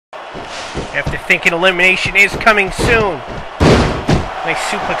After thinking elimination is coming soon. Nice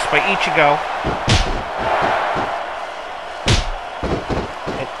suplex by Ichigo.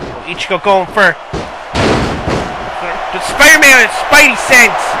 And Ichigo going for the Spider-Man with Spidey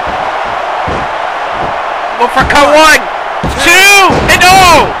sense. Go for count 1, 2, and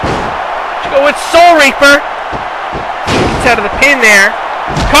oh! Ichigo with Soul Reaper. Gets out of the pin there.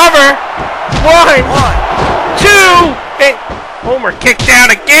 Cover. 1, 2, and Homer kicked out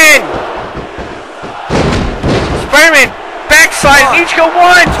again. Spider-Man backslide. Ichigo 1,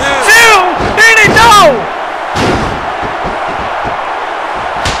 2, and a no.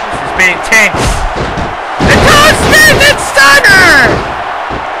 This has been intense. The toe spin and stunner.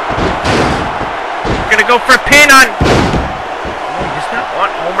 Gonna go for a pin on. Oh, he does not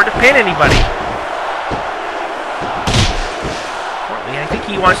want Homer to pin anybody. I think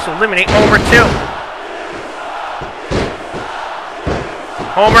he wants to eliminate Homer too.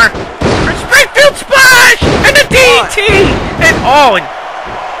 Homer for Springfield Splash and the DT and oh, and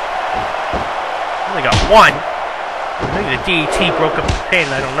only got 1. Maybe the DT broke up the pin.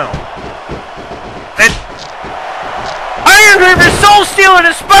 I don't know. Then Iron River Soul Stealer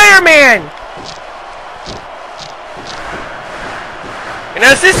to Spider-Man. And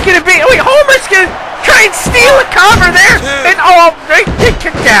how's this gonna be? Wait, Homer's gonna try and steal a cover there, and oh, they get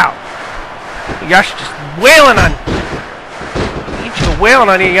kicked out. InuYasha just wailing on Ichigo, wailing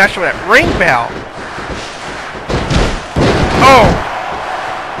on InuYasha with that ring bell. Oh.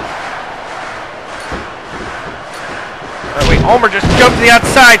 Oh wait, Homer just jumped to the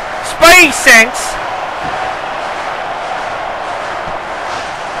outside. Spidey sense.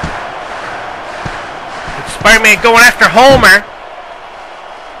 Spider-Man going after Homer.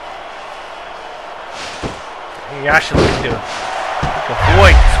 InuYasha looking to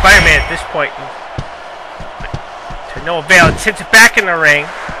avoid Spider-Man at this point. To no avail. It sends it back in the ring.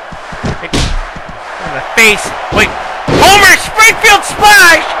 In the face. Wait. Homer Springfield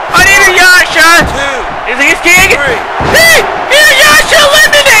Splash on InuYasha. Is he getting it? InuYasha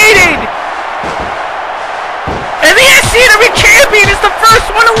eliminated! And the SCAW champion is the first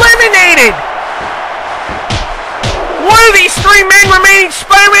one eliminated! One of these 3 men remaining,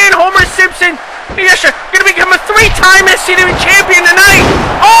 Spider-Man, Homer, Simpson, InuYasha, gonna become a 3-time SCAW champion tonight!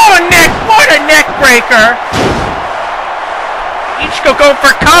 Oh, a neck! What a neck breaker! Ichigo going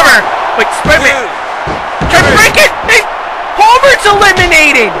for cover! Wait, Spider-Man, try to break it! Hey, Homer's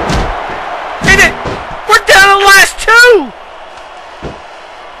eliminated! And it, we're down to the last 2!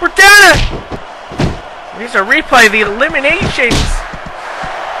 We're down to... Here's a replay of the eliminations!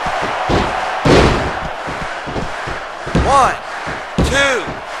 1, 2,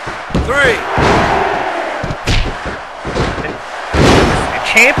 3. The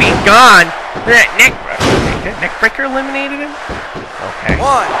champion gone. That neck breaker eliminated him? Okay.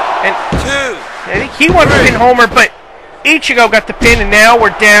 1, and 2. I think he wanted to pin Homer, but Ichigo got the pin, and now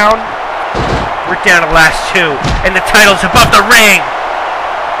we're down. We're down to the last 2, and the title's above the ring.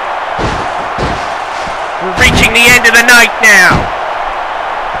 We're reaching the end of the night now.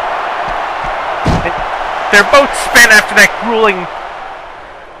 And they're both spent after that grueling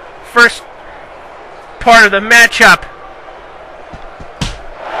first part of the matchup.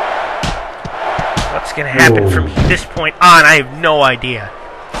 What's going to happen from this point on, I have no idea.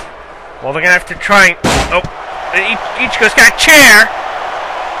 Well, they're going to have to try and... Oh, Ichigo's got a chair.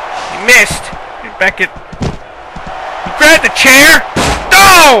 He missed. Get back at... He grabbed the chair.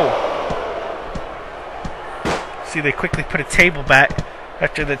 No! See, they quickly put a table back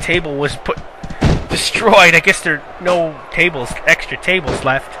after the table was destroyed. I guess there are no extra tables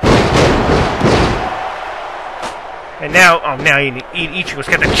left. And now, oh, now Ichigo's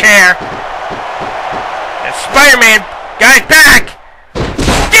got the chair. And Spider-Man got it back.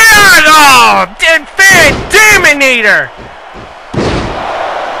 Get out! Oh, dead fan Dominator.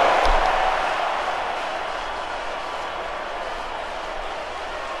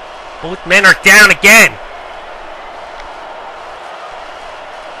 Both men are down again.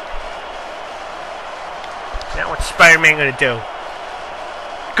 Now what's Spider-Man gonna do?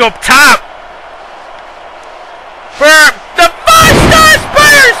 Go up top for the 5-star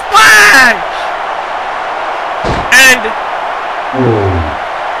Spider Splash! And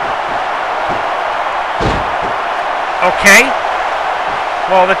okay.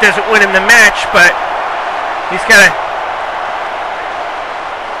 Well, that doesn't win him the match, but he's gotta.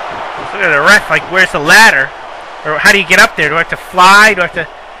 Let's look at the ref. Like, where's the ladder? Or how do you get up there? Do I have to fly? Do I have to?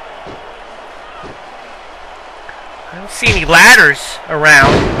 I don't see any ladders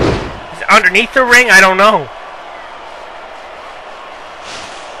around. Is it underneath the ring? I don't know.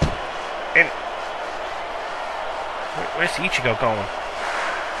 And where's Ichigo going?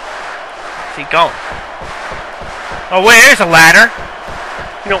 Where's he going? Oh, wait, there's a ladder.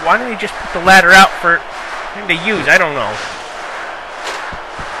 You know, why don't they just put the ladder out for him to use? I don't know.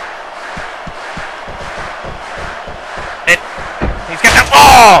 And he's got that.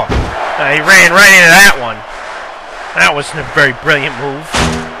 Oh! He ran right into that one. That wasn't a very brilliant move.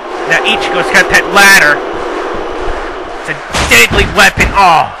 Now Ichigo's got that ladder. It's a deadly weapon.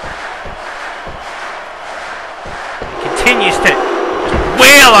 Oh! He continues to just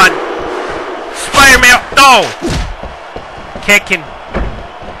wail on Spider-Man. No! Kicking.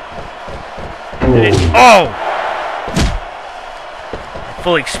 Oh! I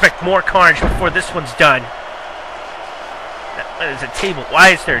fully expect more carnage before this one's done. There's a table. Why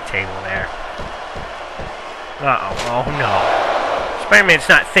is there a table there? Uh-oh. Oh, no. Spider-Man's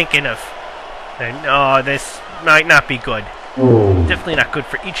not thinking of... No, this might not be good. Definitely not good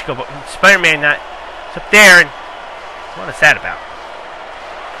for Ichigo, but Spider-Man not... It's up there, and... What is that about?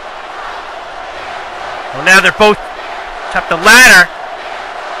 Well, now they're both... Top the ladder.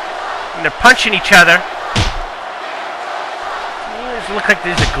 And they're punching each other. It looks like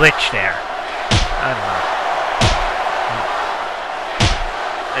there's a glitch there. I don't know.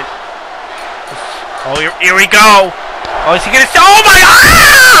 Oh, here we go. Oh, is he gonna say? Oh my God!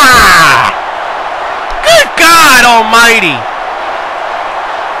 Ah! Good God Almighty!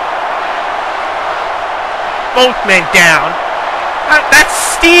 Both men down. That's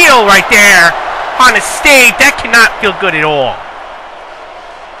steel right there on a stage. That cannot feel good at all.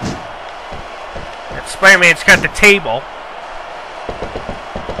 And Spider-Man's got the table.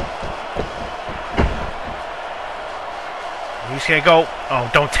 He's gonna go. Oh,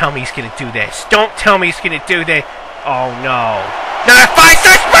 don't tell me he's gonna do this. Don't tell me he's gonna do this. Oh no. Now the fight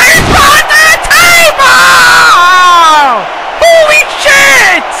starts right on the table! Holy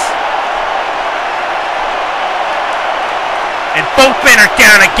shit! And both men are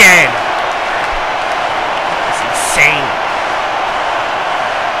down again. That's insane.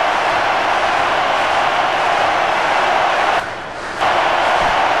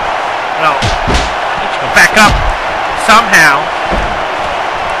 Well, let's go back up. Somehow.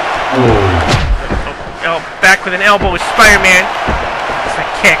 Oh, back with an elbow with Spider-Man. It's a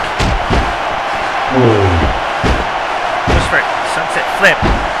kick. Goes for it. Sunset flip.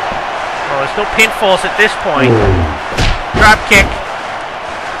 Oh, there's no pinfalls at this point. Drop kick.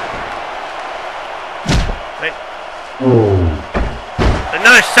 Wait.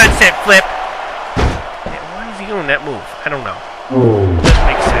 Another sunset flip. Yeah, why is he doing that move? I don't know. Doesn't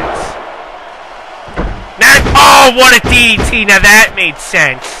make sense. Oh, what a DDT! Now that made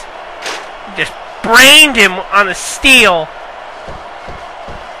sense. He just brained him on the steel.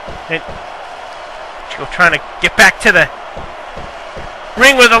 And Ichigo trying to get back to the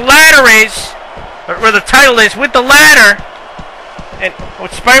ring where the ladder is, or where the title is, with the ladder. And oh,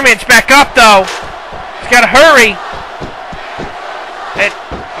 Spider-Man's back up though. He's got to hurry. And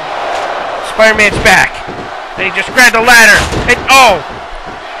Spider-Man's back. Then he just grabbed the ladder. And oh,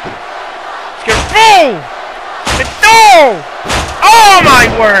 he's gonna boom. No! Oh my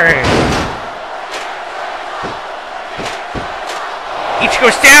word!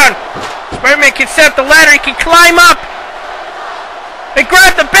 Ichigo's down. Spider-Man can set up the ladder. He can climb up. And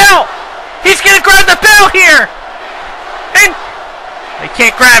grab the belt. He's gonna grab the belt here. And they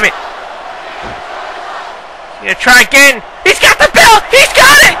can't grab it. He's gonna try again. He's got the belt. He's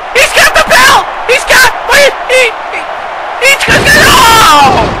got it. He's got the belt. He's got. Wait. Ichigo's got it.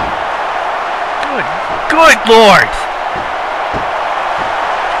 Oh! Good Lord.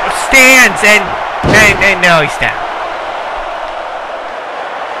 Stands and now he's down.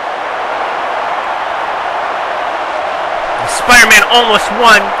 Spider-Man almost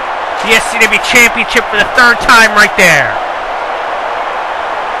won the SCW Championship for the third time right there.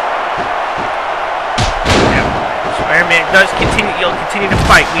 Spider-Man he'll continue to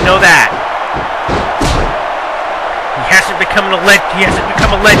fight, we know that. He hasn't become a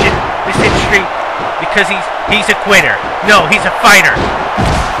legend in this industry because he's a quitter. No, he's a fighter.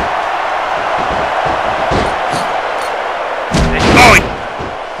 Oh, he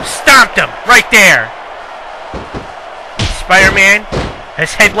stomped him right there. Spider-Man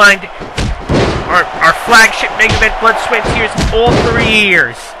has headlined our flagship Mega Event Blood, Sweat, and Tears all 3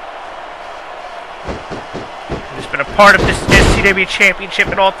 years. He's been a part of this SCW Championship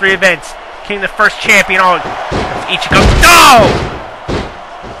in all 3 events. Became the first champion. Oh, Ichigo. No!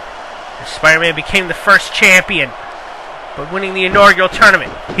 Spider-Man became the first champion by winning the inaugural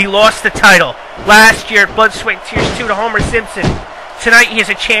tournament. He lost the title last year at Blood, Sweat, and Tears 2 to Homer Simpson. Tonight he has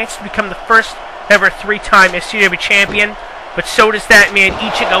a chance to become the first ever 3-time SCW champion, but so does that man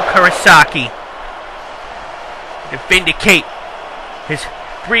Ichigo Kurosaki. To vindicate his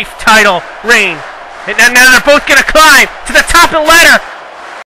brief title reign. And now they're both going to climb to the top of the ladder.